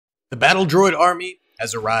The battle droid army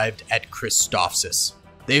has arrived at Christophsis.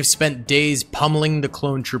 They've spent days pummeling the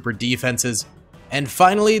clone trooper defenses, and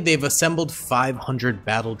finally they've assembled 500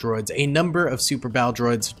 battle droids, a number of super battle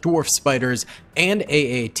droids, dwarf spiders, and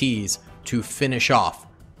AATs to finish off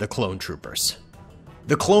the clone troopers.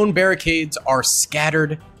 The clone barricades are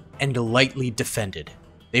scattered and lightly defended.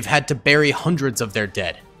 They've had to bury hundreds of their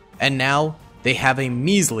dead, and now they have a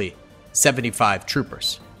measly 75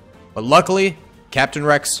 troopers. But luckily, Captain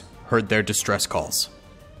Rex heard their distress calls.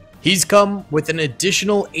 He's come with an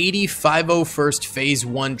additional 8501st Phase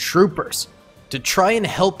 1 troopers to try and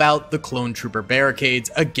help out the clone trooper barricades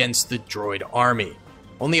against the droid army.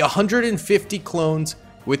 Only 150 clones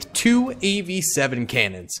with 2 AV-7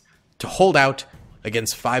 cannons to hold out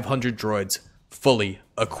against 500 droids fully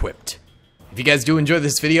equipped. If you guys do enjoy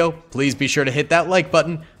this video, please be sure to hit that like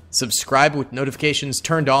button, subscribe with notifications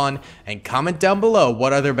turned on, and comment down below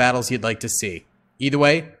what other battles you'd like to see. Either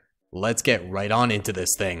way, let's get right on into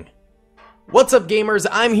this thing. What's up, gamers?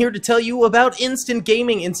 I'm here to tell you about Instant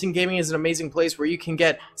Gaming. Instant Gaming is an amazing place where you can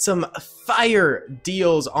get some fire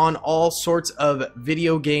deals on all sorts of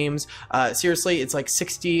video games. Seriously, it's like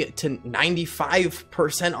 60 to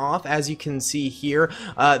 95% off, as you can see here.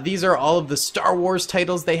 These are all of the Star Wars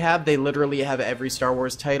titles they have. They literally have every Star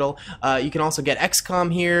Wars title. You can also get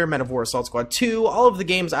XCOM here, Men of War Assault Squad 2. All of the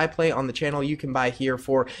games I play on the channel you can buy here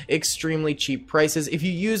for extremely cheap prices. If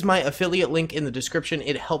you use my affiliate link in the description,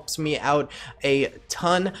 it helps me out a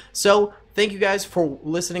ton. So thank you guys for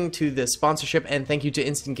listening to this sponsorship, and thank you to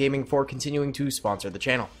Instant Gaming for continuing to sponsor the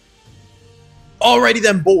channel. Alrighty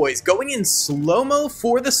then, boys, going in slow-mo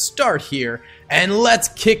for the start here, and let's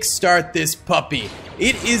kickstart this puppy.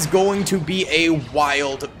 It is going to be a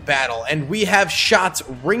wild battle, and we have shots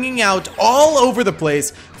ringing out all over the place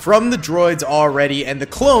from the droids already, and the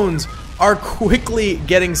clones are quickly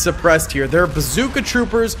getting suppressed here. Their bazooka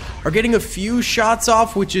troopers are getting a few shots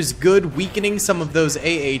off, which is good, weakening some of those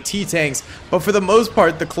AAT tanks, but for the most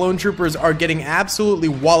part, the clone troopers are getting absolutely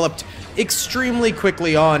walloped extremely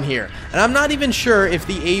quickly on here. And I'm not even sure if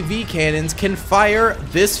the AV cannons can fire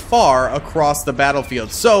this far across the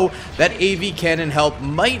battlefield, so that AV cannon help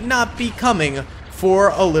might not be coming for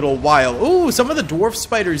a little while. Ooh, some of the dwarf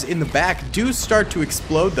spiders in the back do start to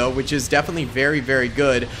explode though, which is definitely very, very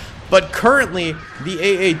good. But currently, the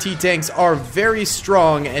AAT tanks are very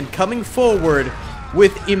strong and coming forward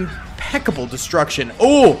with impeccable destruction.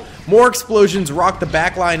 Oh, more explosions rock the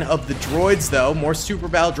backline of the droids though. More super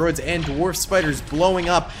battle droids and dwarf spiders blowing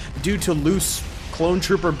up due to loose clone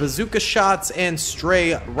trooper bazooka shots and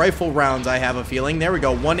stray rifle rounds, I have a feeling. There we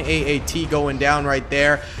go, one AAT going down right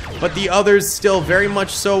there, but the others still very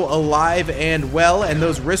much so alive and well, and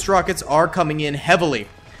those wrist rockets are coming in heavily.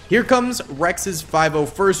 Here comes Rex's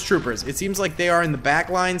 501st troopers. It seems like they are in the back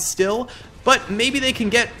line still, but maybe they can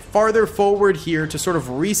get farther forward here to sort of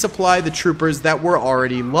resupply the troopers that were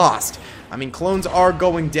already lost. I mean, clones are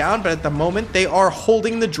going down, but at the moment they are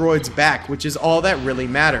holding the droids back, which is all that really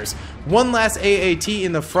matters. One last AAT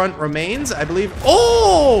in the front remains, I believe.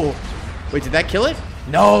 Oh! Wait, did that kill it?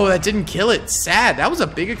 No, that didn't kill it. Sad. That was a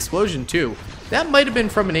big explosion too. That might have been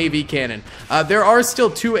from an AV cannon. There are still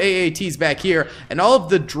 2 AATs back here, and all of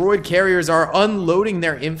the droid carriers are unloading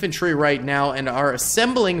their infantry right now and are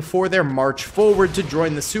assembling for their march forward to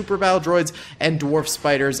join the super battle droids and dwarf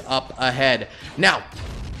spiders up ahead. Now,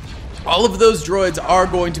 all of those droids are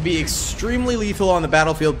going to be extremely lethal on the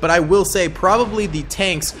battlefield, but I will say probably the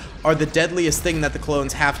tanks are the deadliest thing that the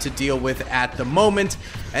clones have to deal with at the moment,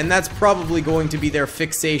 and that's probably going to be their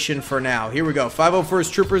fixation for now. Here we go,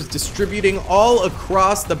 501st troopers distributing all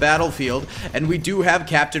across the battlefield, and we do have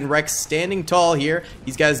Captain Rex standing tall here.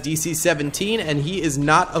 He's got his DC-17, and he is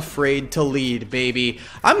not afraid to lead, baby.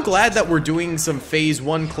 I'm glad that we're doing some Phase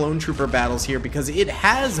 1 clone trooper battles here, because it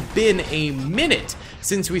has been a minute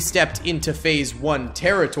since we stepped into Phase 1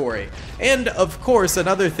 territory. And of course,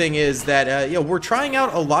 another thing is that you know, we're trying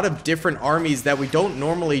out a lot of different armies that we don't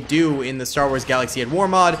normally do in the Star Wars Galaxy at War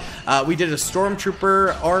mod. We did a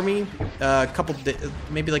Stormtrooper army a couple,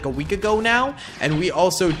 maybe like a week ago now, and we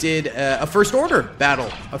also did a First Order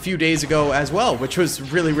battle a few days ago as well, which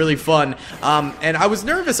was really, really fun. And I was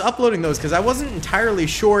nervous uploading those because I wasn't entirely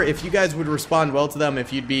sure if you guys would respond well to them,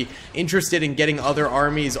 if you'd be interested in getting other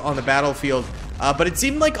armies on the battlefield. But it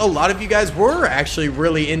seemed like a lot of you guys were actually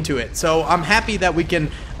really into it, so I'm happy that we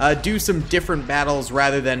can do some different battles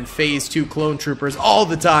rather than Phase 2 clone troopers all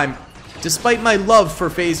the time. Despite my love for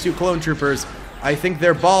Phase 2 clone troopers, I think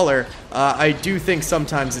they're baller. I do think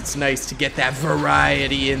sometimes it's nice to get that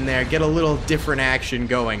variety in there, get a little different action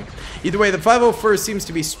going. Either way, the 501st seems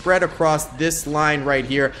to be spread across this line right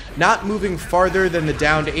here, not moving farther than the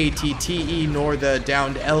downed ATTE nor the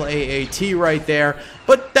downed LAAT right there.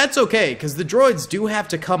 But that's okay, because the droids do have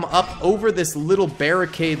to come up over this little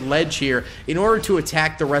barricade ledge here in order to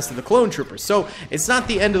attack the rest of the clone troopers. So it's not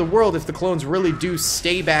the end of the world if the clones really do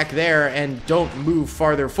stay back there and don't move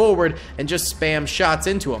farther forward and just spam shots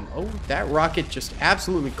into them. Oh, that rocket just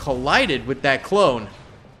absolutely collided with that clone.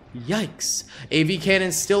 Yikes. AV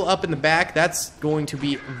cannon still up in the back. That's going to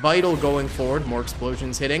be vital going forward. More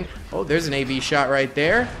explosions hitting. Oh, there's an AV shot right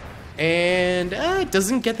there. And it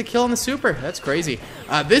doesn't get the kill on the super. That's crazy.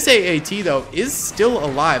 This AAT, though, is still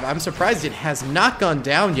alive. I'm surprised it has not gone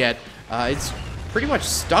down yet. It's pretty much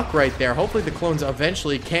stuck right there. Hopefully the clones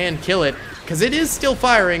eventually can kill it, because it is still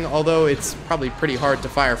firing, although it's probably pretty hard to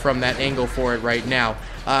fire from that angle for it right now.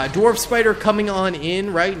 Dwarf Spider coming on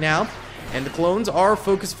in right now. And the clones are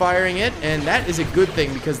focus firing it, and that is a good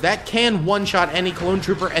thing because that can one-shot any clone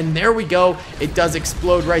trooper, and there we go. It does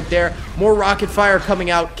explode right there. More rocket fire coming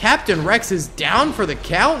out. Captain Rex is down for the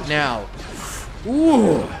count now.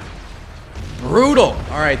 Ooh. Brutal.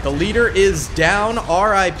 All right, the leader is down.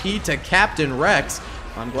 RIP to Captain Rex.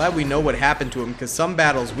 I'm glad we know what happened to him, because some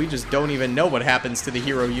battles we just don't even know what happens to the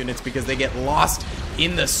hero units because they get lost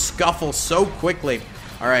in the scuffle so quickly.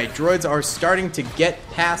 Alright, droids are starting to get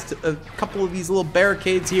past a couple of these little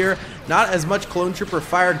barricades here. Not as much clone trooper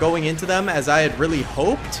fire going into them as I had really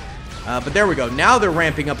hoped. But there we go. Now they're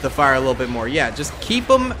ramping up the fire a little bit more. Yeah, just keep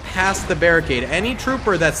them past the barricade. Any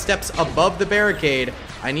trooper that steps above the barricade,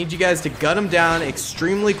 I need you guys to gun them down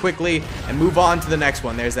extremely quickly and move on to the next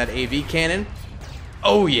one. There's that AV cannon.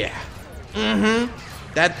 Oh, yeah.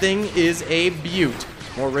 That thing is a beaut.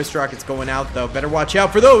 More wrist rockets going out, though. Better watch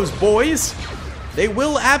out for those, boys. They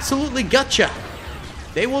will absolutely gut ya.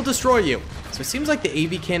 They will destroy you. So it seems like the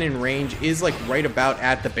AV cannon range is like right about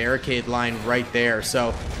at the barricade line right there.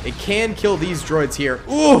 So it can kill these droids here.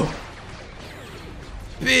 Ooh!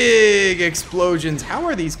 Big explosions. How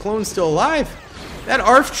are these clones still alive? That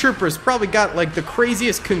ARF trooper's probably got like the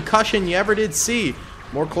craziest concussion you ever did see.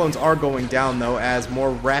 More clones are going down though as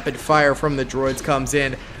more rapid fire from the droids comes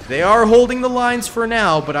in. They are holding the lines for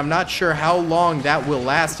now, but I'm not sure how long that will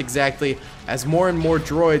last exactly as more and more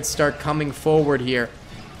droids start coming forward here.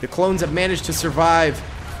 The clones have managed to survive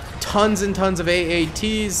tons and tons of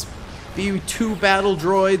AATs, B2 battle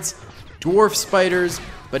droids, dwarf spiders,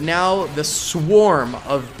 but now the swarm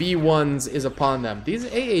of B1s is upon them. These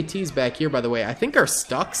AATs back here, by the way, I think are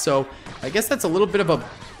stuck, so I guess that's a little bit of a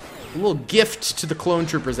little gift to the clone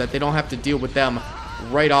troopers that they don't have to deal with them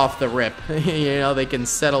right off the rip. You know, they can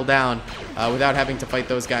settle down without having to fight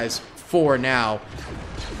those guys for now.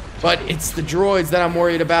 But it's the droids that I'm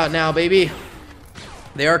worried about now, baby.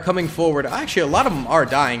 They are coming forward. Actually, a lot of them are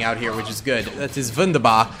dying out here, which is good. That is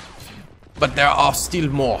wunderbar. But there are still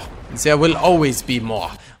more. There will always be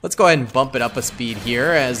more. Let's go ahead and bump it up a speed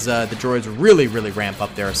here as the droids really ramp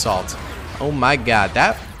up their assault. Oh my god,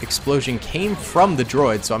 that explosion came from the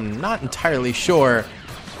droid, so I'm not entirely sure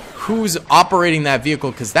who's operating that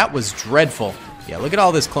vehicle, because that was dreadful. Yeah, look at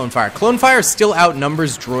all this clone fire. Clone fire still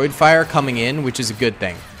outnumbers droid fire coming in, which is a good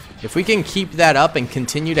thing. If we can keep that up and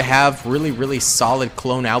continue to have really solid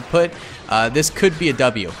clone output, this could be a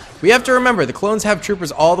W. We have to remember, the clones have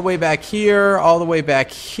troopers all the way back here, all the way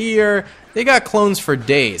back here. They got clones for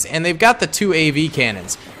days, and they've got the 2 AV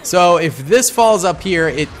cannons. So if this falls up here,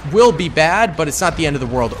 it will be bad, but it's not the end of the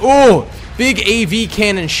world. Oh, big AV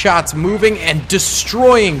cannon shots moving and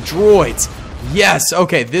destroying droids. Yes,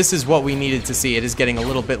 okay, this is what we needed to see. It is getting a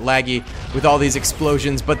little bit laggy with all these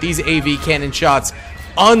explosions, but these AV cannon shots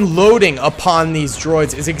unloading upon these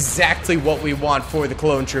droids is exactly what we want for the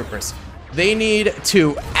clone troopers. They need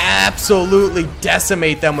to absolutely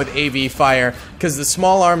decimate them with AV fire, because the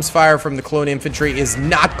small arms fire from the clone infantry is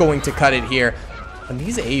not going to cut it here. And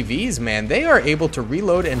these AVs, man, they are able to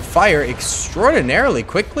reload and fire extraordinarily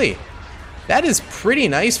quickly. That is pretty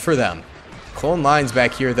nice for them. Clone lines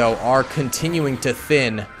back here, though, are continuing to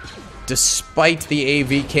thin, despite the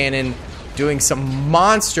AV cannon doing some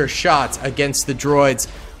monster shots against the droids.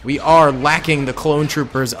 We are lacking the clone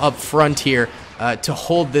troopers up front here to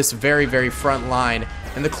hold this very front line.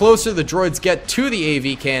 And the closer the droids get to the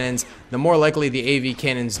AV cannons, the more likely the AV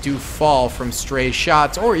cannons do fall from stray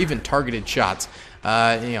shots or even targeted shots. You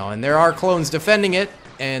know, and there are clones defending it,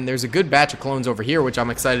 and there's a good batch of clones over here, which I'm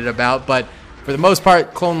excited about, but for the most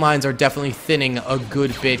part, clone lines are definitely thinning a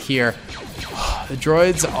good bit here. The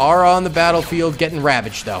droids are on the battlefield getting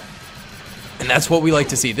ravaged, though. And that's what we like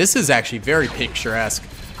to see. This is actually very picturesque.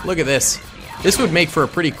 Look at this. This would make for a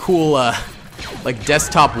pretty cool, like,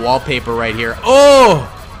 desktop wallpaper right here.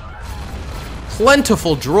 Oh!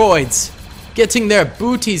 Plentiful droids getting their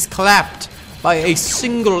booties clapped by a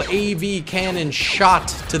single AV cannon shot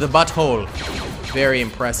to the butthole. Very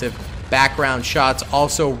impressive. Background shots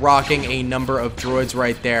also rocking a number of droids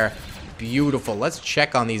right there. Beautiful. Let's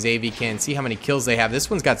check on these AV cannons, see how many kills they have. This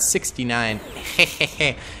one's got 69.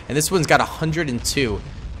 And this one's got 102.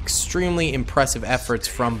 Extremely impressive efforts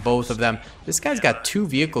from both of them. This guy's got 2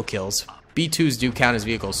 vehicle kills. B2s do count as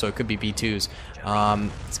vehicles, so it could be B2s.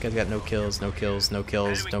 This guy's got no kills, no kills, no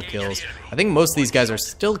kills, no kills. I think most of these guys are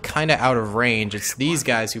still kind of out of range. It's these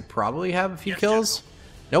guys who probably have a few kills.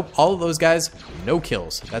 Nope, all of those guys, no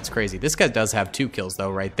kills. That's crazy. This guy does have 2 kills, though,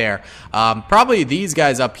 right there. Probably these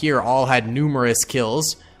guys up here all had numerous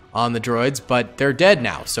kills on the droids, but they're dead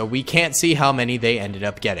now, so we can't see how many they ended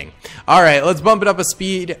up getting. All right, let's bump it up a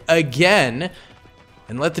speed again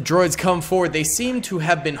and let the droids come forward. They seem to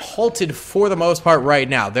have been halted for the most part right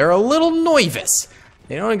now. They're a little nervous.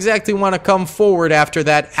 They don't exactly want to come forward after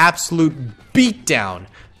that absolute beatdown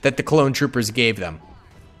that the clone troopers gave them.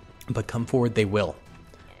 But come forward they will.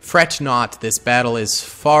 Fret not, this battle is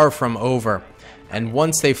far from over. And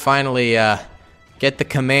once they finally get the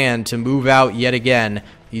command to move out yet again,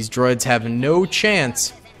 these droids have no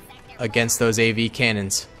chance against those AV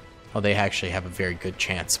cannons. Well, they actually have a very good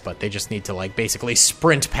chance, but they just need to, like, basically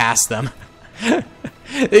sprint past them.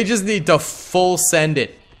 They just need to full send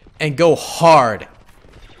it and go hard.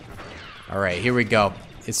 Alright, here we go.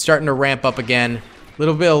 It's starting to ramp up again. A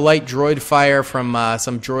little bit of light droid fire from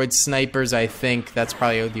some droid snipers, I think. That's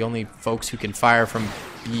probably the only folks who can fire from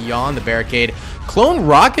beyond the barricade. Clone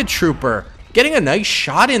rocket trooper getting a nice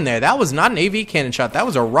shot in there. That was not an AV cannon shot. That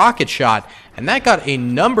was a rocket shot. And that got a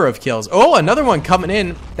number of kills. Oh, another one coming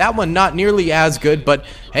in. That one not nearly as good, but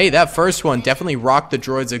hey, that first one definitely rocked the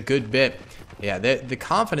droids a good bit. Yeah, the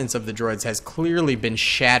confidence of the droids has clearly been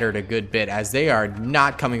shattered a good bit as they are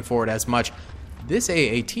not coming forward as much. This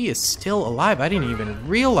AAT is still alive. I didn't even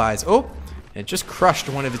realize. Oh, it just crushed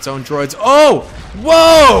one of its own droids. Oh,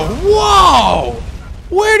 whoa, whoa!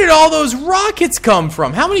 Where did all those rockets come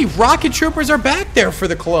from? How many rocket troopers are back there for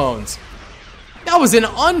the clones? That was an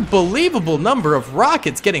unbelievable number of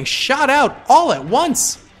rockets getting shot out all at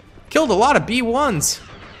once. Killed a lot of B1s.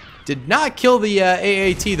 Did not kill the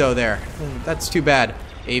AAT though there. That's too bad.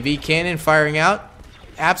 AV cannon firing out.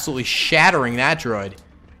 Absolutely shattering that droid.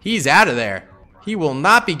 He's out of there. He will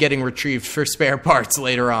not be getting retrieved for spare parts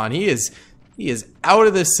later on. He is out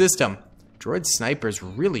of the system. Droid sniper's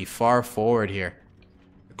really far forward here.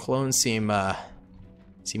 The clones seem a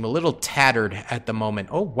little tattered at the moment.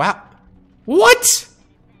 Oh wow. What?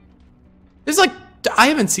 There's like, I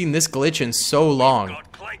haven't seen this glitch in so long.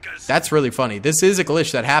 That's really funny. This is a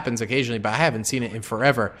glitch that happens occasionally, but I haven't seen it in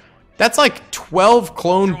forever. That's like 12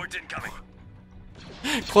 clone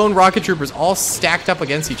rocket troopers all stacked up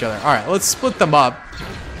against each other. All right, let's split them up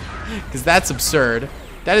because that's absurd.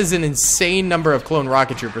 That is an insane number of clone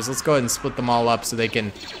rocket troopers. Let's go ahead and split them all up so they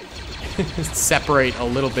can separate a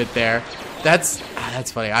little bit there. That's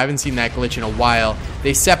funny. I haven't seen that glitch in a while.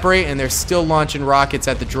 They separate and they're still launching rockets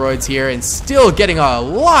at the droids here and still getting a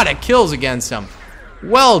lot of kills against them.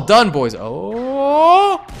 Well done, boys.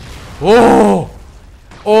 Oh, oh,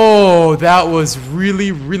 oh, that was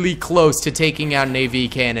really, really close to taking out an AV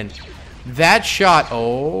cannon. That shot,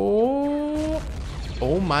 oh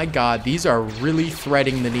my God. These are really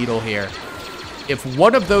threading the needle here. If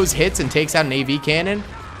one of those hits and takes out an AV cannon,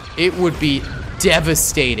 it would be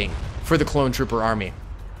devastating for the clone trooper army.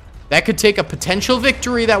 That could take a potential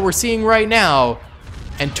victory that we're seeing right now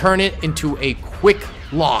and turn it into a quick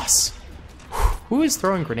loss. Who is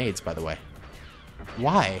throwing grenades, by the way?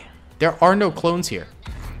 Why? There are no clones here.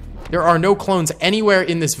 There are no clones anywhere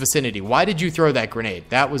in this vicinity. Why did you throw that grenade?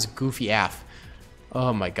 That was goofy AF.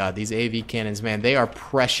 Oh my God, these AV cannons, man, they are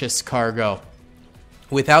precious cargo.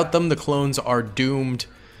 Without them, the clones are doomed.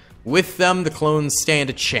 With them, the clones stand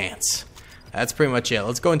a chance. That's pretty much it.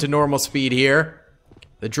 Let's go into normal speed here.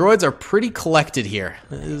 The droids are pretty collected here.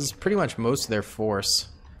 This is pretty much most of their force.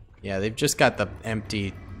 Yeah, they've just got the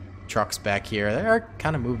empty trucks back here. They are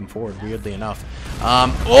kind of moving forward, weirdly enough.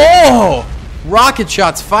 Oh! Rocket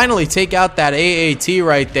shots finally take out that AAT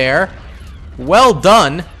right there. Well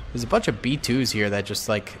done. There's a bunch of B2s here that just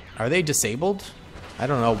like, are they disabled? I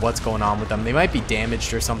don't know what's going on with them. They might be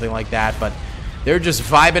damaged or something like that, but they're just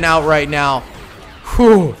vibing out right now.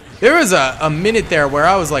 Whew. There was a minute there where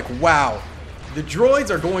I was like, wow, the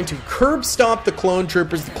droids are going to curb stomp the clone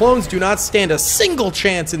troopers. The clones do not stand a single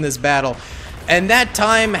chance in this battle. And that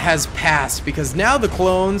time has passed because now the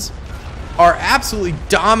clones are absolutely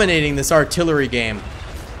dominating this artillery game.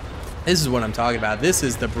 This is what I'm talking about. This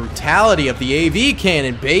is the brutality of the AV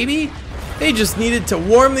cannon, baby. They just needed to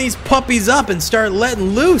warm these puppies up and start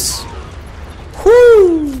letting loose.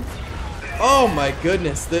 Whoo! Oh my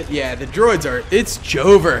goodness. The droids are, it's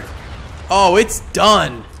Jover. Oh, it's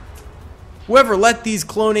done. Whoever let these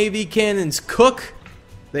clone AV cannons cook,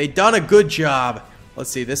 they done a good job. Let's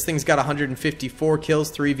see, this thing's got 154 kills,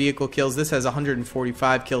 3 vehicle kills. This has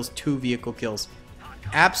 145 kills, 2 vehicle kills.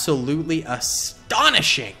 Absolutely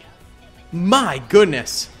astonishing. My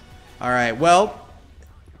goodness. Alright, well,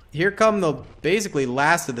 here come the basically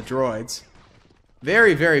last of the droids.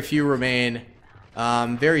 Very, very few remain.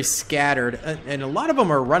 Very scattered. And a lot of them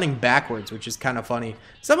are running backwards, which is kind of funny.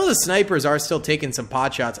 Some of the snipers are still taking some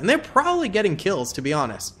pot shots, and they're probably getting kills, to be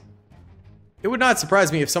honest. It would not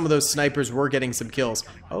surprise me if some of those snipers were getting some kills.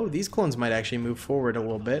 Oh, these clones might actually move forward a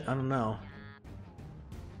little bit. I don't know.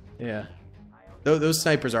 Yeah. Those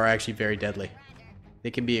snipers are actually very deadly.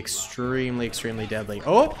 They can be extremely, extremely deadly.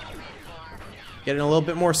 Oh! Getting a little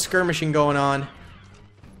bit more skirmishing going on.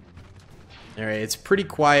 Alright, it's pretty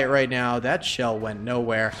quiet right now. That shell went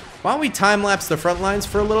nowhere. Why don't we time-lapse the front lines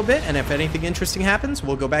for a little bit, and if anything interesting happens,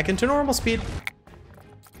 we'll go back into normal speed.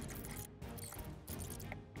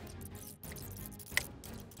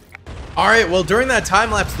 Alright, well, during that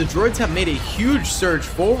time-lapse, the droids have made a huge surge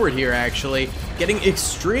forward here, actually, getting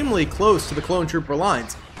extremely close to the clone trooper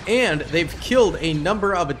lines. And they've killed a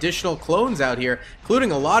number of additional clones out here,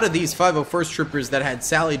 including a lot of these 501st troopers that had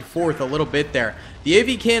sallied forth a little bit there. The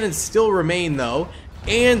AV cannons still remain, though,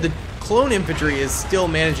 and the clone infantry is still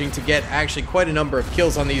managing to get actually quite a number of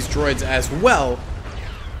kills on these droids as well.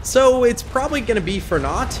 So it's probably going to be for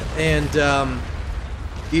naught, and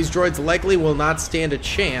these droids likely will not stand a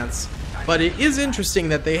chance. But it is interesting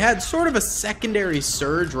that they had sort of a secondary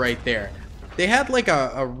surge right there. They had like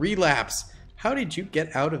a relapse. How did you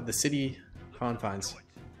get out of the city confines?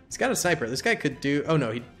 He's got a sniper. This guy could do... Oh,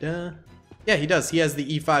 no. Yeah, he does. He has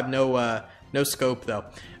the E5 no scope, though.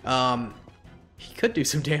 He could do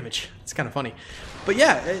some damage. It's kind of funny. But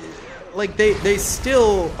yeah, like they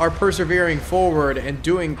still are persevering forward and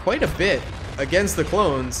doing quite a bit against the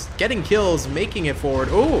clones. Getting kills, making it forward.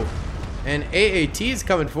 Oh! And AAT's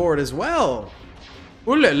coming forward as well.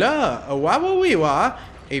 Ooh la la. Wah wah wee wah.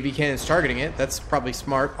 AV cannon's targeting it. That's probably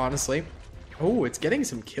smart, honestly. Oh, it's getting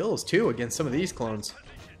some kills too against some of these clones.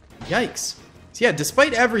 Yikes. So yeah,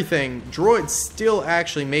 despite everything, droids still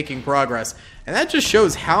actually making progress. And that just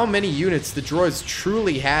shows how many units the droids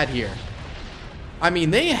truly had here. I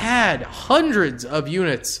mean, they had hundreds of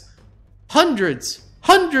units. Hundreds.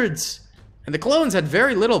 Hundreds. And the clones had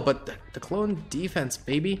very little, but the clone defense,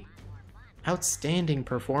 baby. Outstanding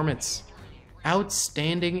performance.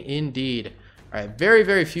 Outstanding indeed. Alright, very,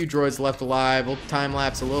 very few droids left alive. We'll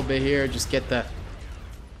time-lapse a little bit here. Just get the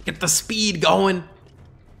speed going.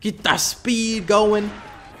 Get the speed going.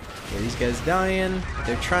 Yeah, these guys dying.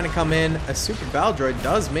 They're trying to come in. A super battle droid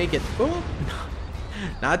does make it. Oh,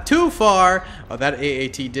 not too far. Oh, that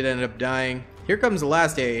AAT did end up dying. Here comes the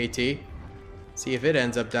last AAT. See if it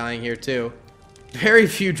ends up dying here too. Very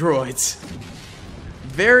few droids.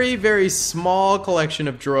 Very, very small collection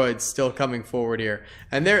of droids still coming forward here.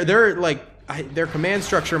 And they're like, their command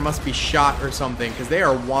structure must be shot or something, because they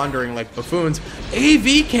are wandering like buffoons.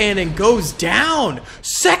 AV cannon goes down!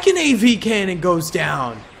 Second AV cannon goes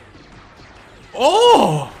down!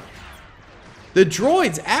 Oh! The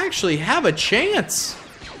droids actually have a chance!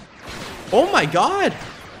 Oh my god!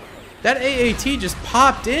 That AAT just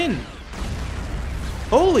popped in!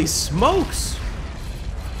 Holy smokes!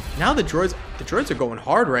 Now the droids are going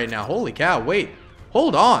hard right now. Holy cow, wait.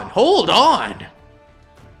 Hold on, hold on!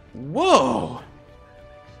 Whoa!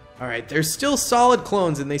 Alright, they're still solid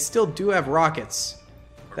clones and they still do have rockets.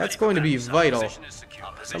 That's going to be vital.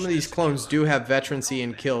 Some of these clones do have veterancy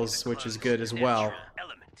and kills, which is good as well.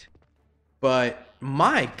 But,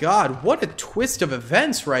 my god, what a twist of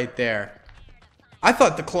events right there. I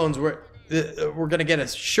thought the clones were going to get a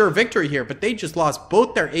sure victory here, but they just lost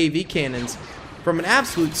both their AV cannons from an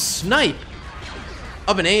absolute snipe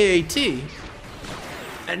of an AAT.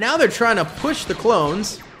 And now they're trying to push the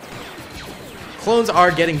clones. Clones are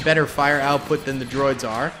getting better fire output than the droids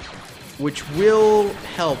are, which will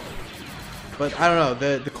help. But I don't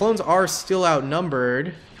know, the clones are still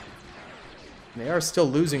outnumbered. They are still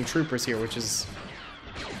losing troopers here, which is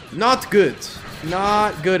not good.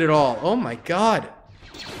 Not good at all. Oh my god.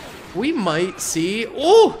 We might see,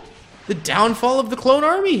 oh, the downfall of the clone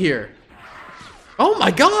army here. Oh my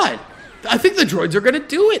god. I think the droids are gonna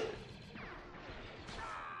do it.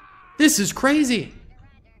 This is crazy.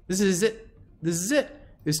 This is it. This is it.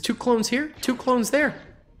 There's 2 clones here, 2 clones there.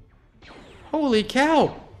 Holy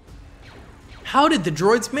cow. How did the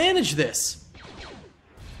droids manage this?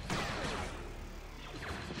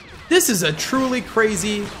 This is a truly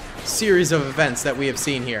crazy series of events that we have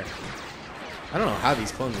seen here. I don't know how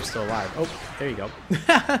these clones are still alive. Oh, there you go.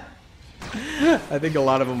 I think a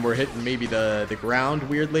lot of them were hitting maybe the ground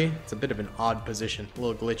weirdly. It's a bit of an odd position, a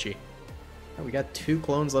little glitchy. Oh, we got 2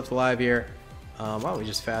 clones left alive here. Why don't we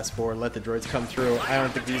just fast forward, let the droids come through. I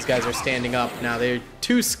don't think these guys are standing up now. They're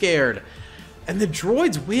too scared. And the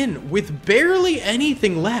droids win with barely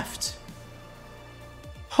anything left.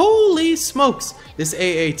 Holy smokes. This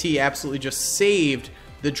AAT absolutely just saved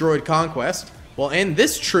the droid conquest. Well, and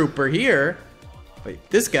this trooper here, wait,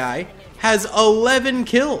 this guy has 11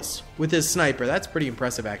 kills with his sniper. That's pretty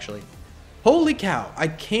impressive, actually. Holy cow. I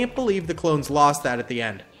can't believe the clones lost that at the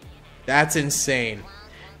end. That's insane.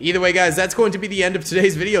 Either way, guys, that's going to be the end of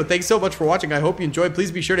today's video. Thanks so much for watching. I hope you enjoyed. Please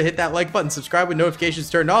be sure to hit that like button, subscribe with notifications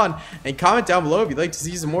turned on, and comment down below if you'd like to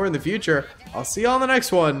see some more in the future. I'll see you on the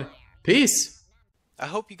next one. Peace. I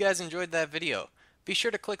hope you guys enjoyed that video. Be sure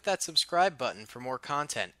to click that subscribe button for more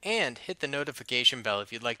content, and hit the notification bell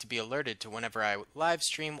if you'd like to be alerted to whenever I live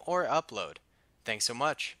stream or upload. Thanks so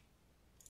much.